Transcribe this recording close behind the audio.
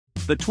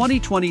The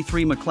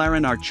 2023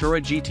 McLaren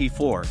Artura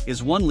GT4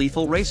 is one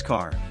lethal race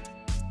car.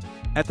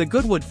 At the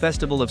Goodwood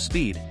Festival of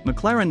Speed,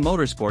 McLaren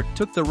Motorsport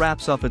took the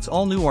wraps off its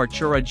all-new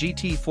Artura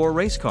GT4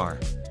 race car.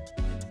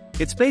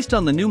 It's based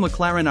on the new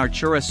McLaren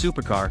Artura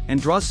supercar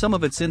and draws some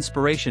of its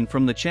inspiration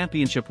from the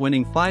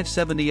championship-winning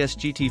 570S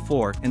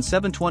GT4 and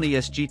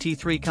 720S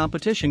GT3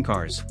 competition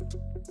cars.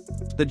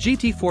 The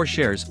GT4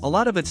 shares a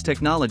lot of its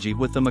technology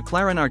with the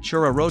McLaren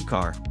Artura road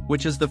car,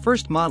 which is the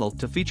first model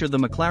to feature the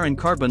McLaren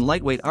Carbon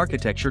Lightweight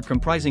Architecture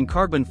comprising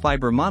carbon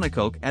fiber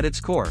monocoque at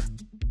its core.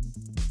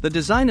 The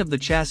design of the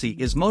chassis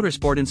is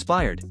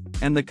motorsport-inspired,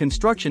 and the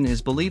construction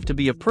is believed to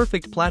be a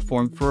perfect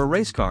platform for a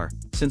race car,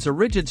 since a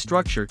rigid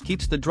structure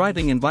keeps the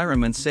driving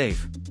environment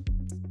safe.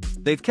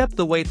 They've kept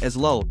the weight as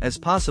low as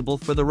possible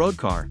for the road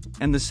car,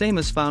 and the same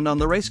is found on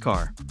the race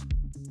car.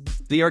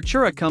 The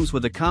Artura comes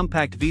with a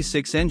compact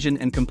V6 engine,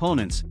 and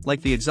components, like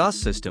the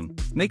exhaust system,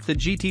 make the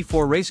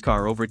GT4 race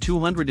car over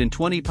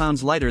 220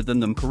 pounds lighter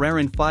than the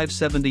McLaren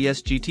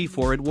 570S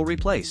GT4 it will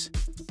replace.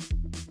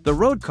 The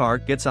road car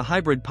gets a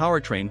hybrid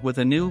powertrain with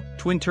a new,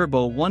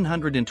 twin-turbo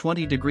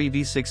 120-degree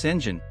V6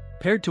 engine,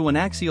 paired to an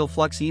axial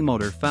flux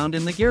e-motor found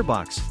in the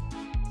gearbox.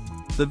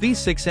 The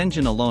V6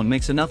 engine alone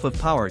makes enough of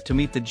power to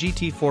meet the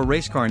GT4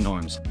 race car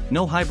norms.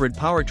 No hybrid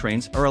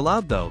powertrains are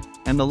allowed though,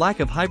 and the lack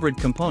of hybrid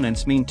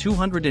components mean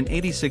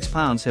 286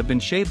 pounds have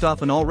been shaved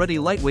off an already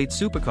lightweight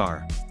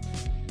supercar.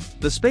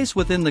 The space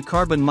within the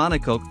carbon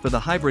monocoque for the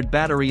hybrid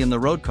battery in the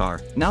road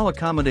car now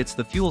accommodates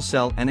the fuel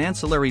cell and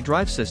ancillary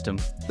drive system.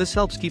 This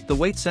helps keep the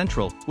weight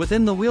central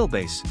within the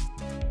wheelbase.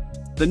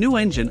 The new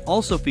engine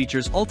also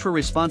features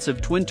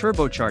ultra-responsive twin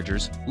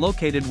turbochargers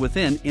located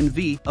within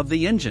V of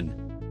the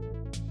engine.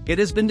 It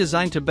has been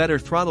designed to better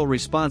throttle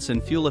response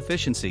and fuel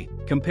efficiency,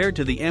 compared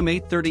to the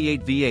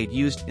M838 V8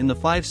 used in the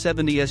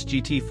 570S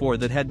GT4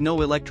 that had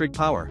no electric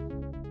power.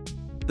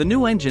 The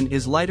new engine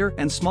is lighter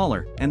and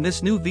smaller, and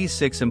this new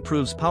V6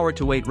 improves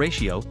power-to-weight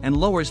ratio and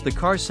lowers the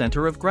car's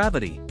center of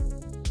gravity.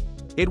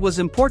 It was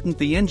important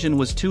the engine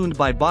was tuned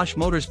by Bosch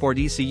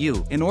Motorsport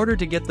ECU in order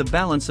to get the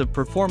balance of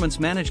performance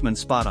management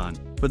spot on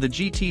for the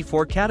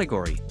GT4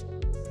 category.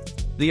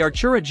 The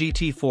Artura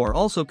GT4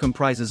 also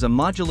comprises a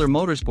modular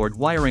motorsport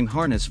wiring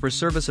harness for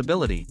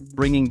serviceability,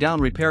 bringing down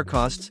repair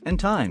costs and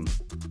time.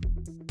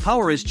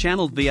 Power is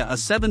channeled via a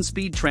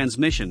 7-speed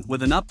transmission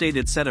with an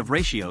updated set of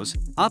ratios,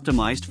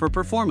 optimized for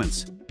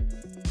performance.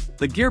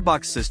 The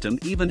gearbox system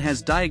even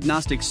has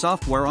diagnostic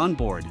software on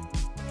board.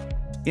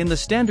 In the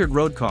standard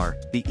road car,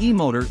 the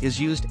e-motor is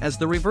used as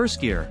the reverse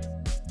gear.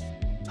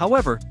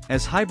 However,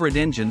 as hybrid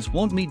engines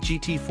won't meet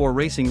GT4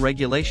 racing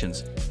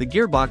regulations, the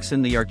gearbox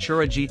in the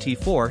Artura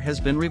GT4 has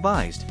been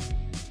revised.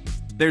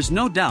 There's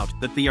no doubt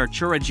that the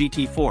Artura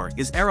GT4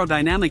 is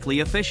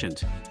aerodynamically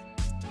efficient.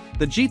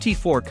 The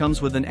GT4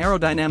 comes with an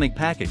aerodynamic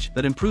package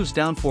that improves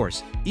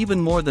downforce,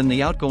 even more than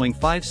the outgoing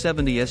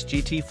 570S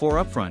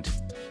GT4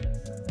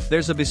 upfront.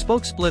 There's a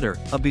bespoke splitter,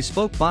 a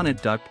bespoke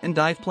bonnet duct and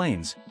dive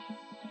planes.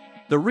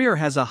 The rear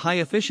has a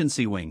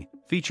high-efficiency wing,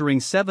 featuring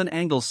 7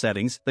 angle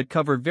settings that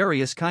cover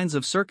various kinds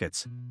of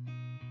circuits.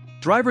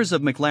 Drivers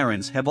of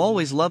McLarens have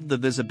always loved the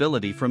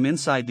visibility from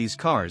inside these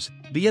cars,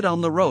 be it on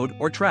the road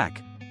or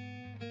track.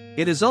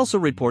 It is also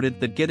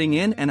reported that getting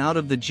in and out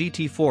of the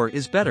GT4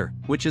 is better,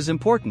 which is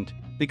important,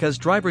 because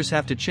drivers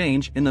have to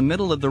change in the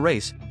middle of the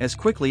race as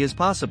quickly as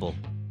possible.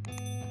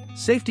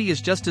 Safety is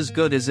just as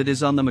good as it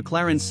is on the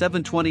McLaren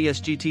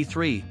 720S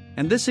GT3,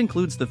 and this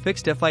includes the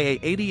fixed FIA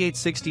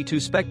 8862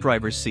 spec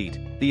driver's seat,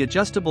 the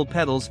adjustable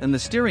pedals and the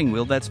steering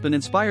wheel that's been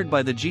inspired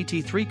by the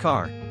GT3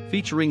 car,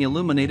 featuring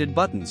illuminated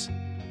buttons.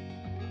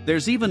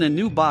 There's even a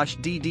new Bosch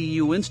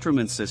DDU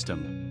instrument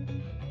system.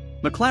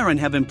 McLaren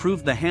have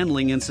improved the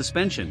handling and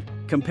suspension,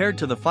 compared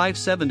to the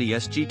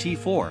 570S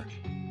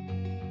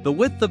GT4. The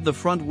width of the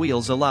front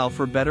wheels allow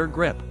for better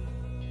grip.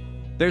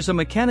 There's a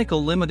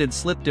mechanical limited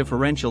slip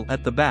differential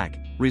at the back,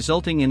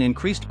 resulting in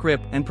increased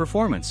grip and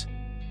performance.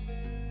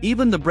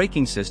 Even the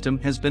braking system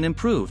has been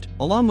improved,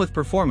 along with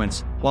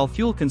performance, while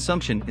fuel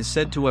consumption is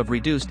said to have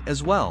reduced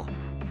as well.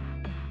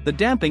 The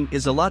damping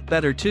is a lot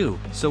better too,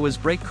 so is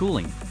brake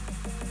cooling.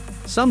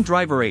 Some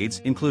driver aids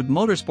include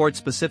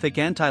motorsport-specific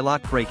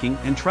anti-lock braking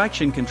and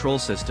traction control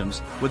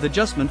systems, with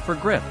adjustment for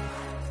grip.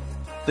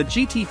 The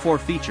GT4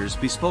 features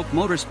bespoke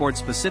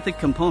motorsport-specific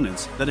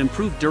components that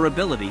improve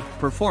durability,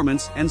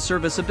 performance, and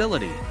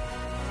serviceability.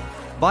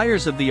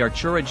 Buyers of the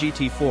Artura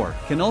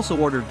GT4 can also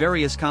order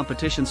various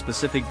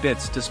competition-specific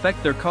bits to spec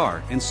their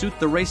car and suit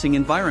the racing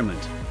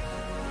environment.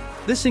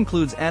 This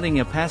includes adding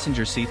a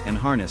passenger seat and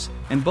harness,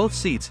 and both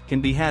seats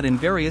can be had in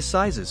various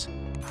sizes.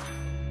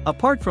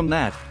 Apart from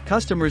that,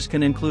 customers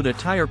can include a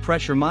tire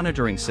pressure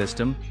monitoring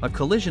system, a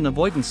collision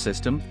avoidance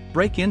system,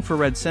 brake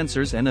infrared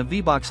sensors and a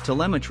V-Box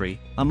telemetry,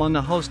 among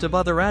a host of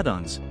other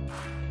add-ons.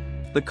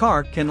 The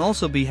car can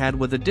also be had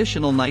with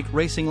additional night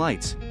racing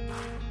lights.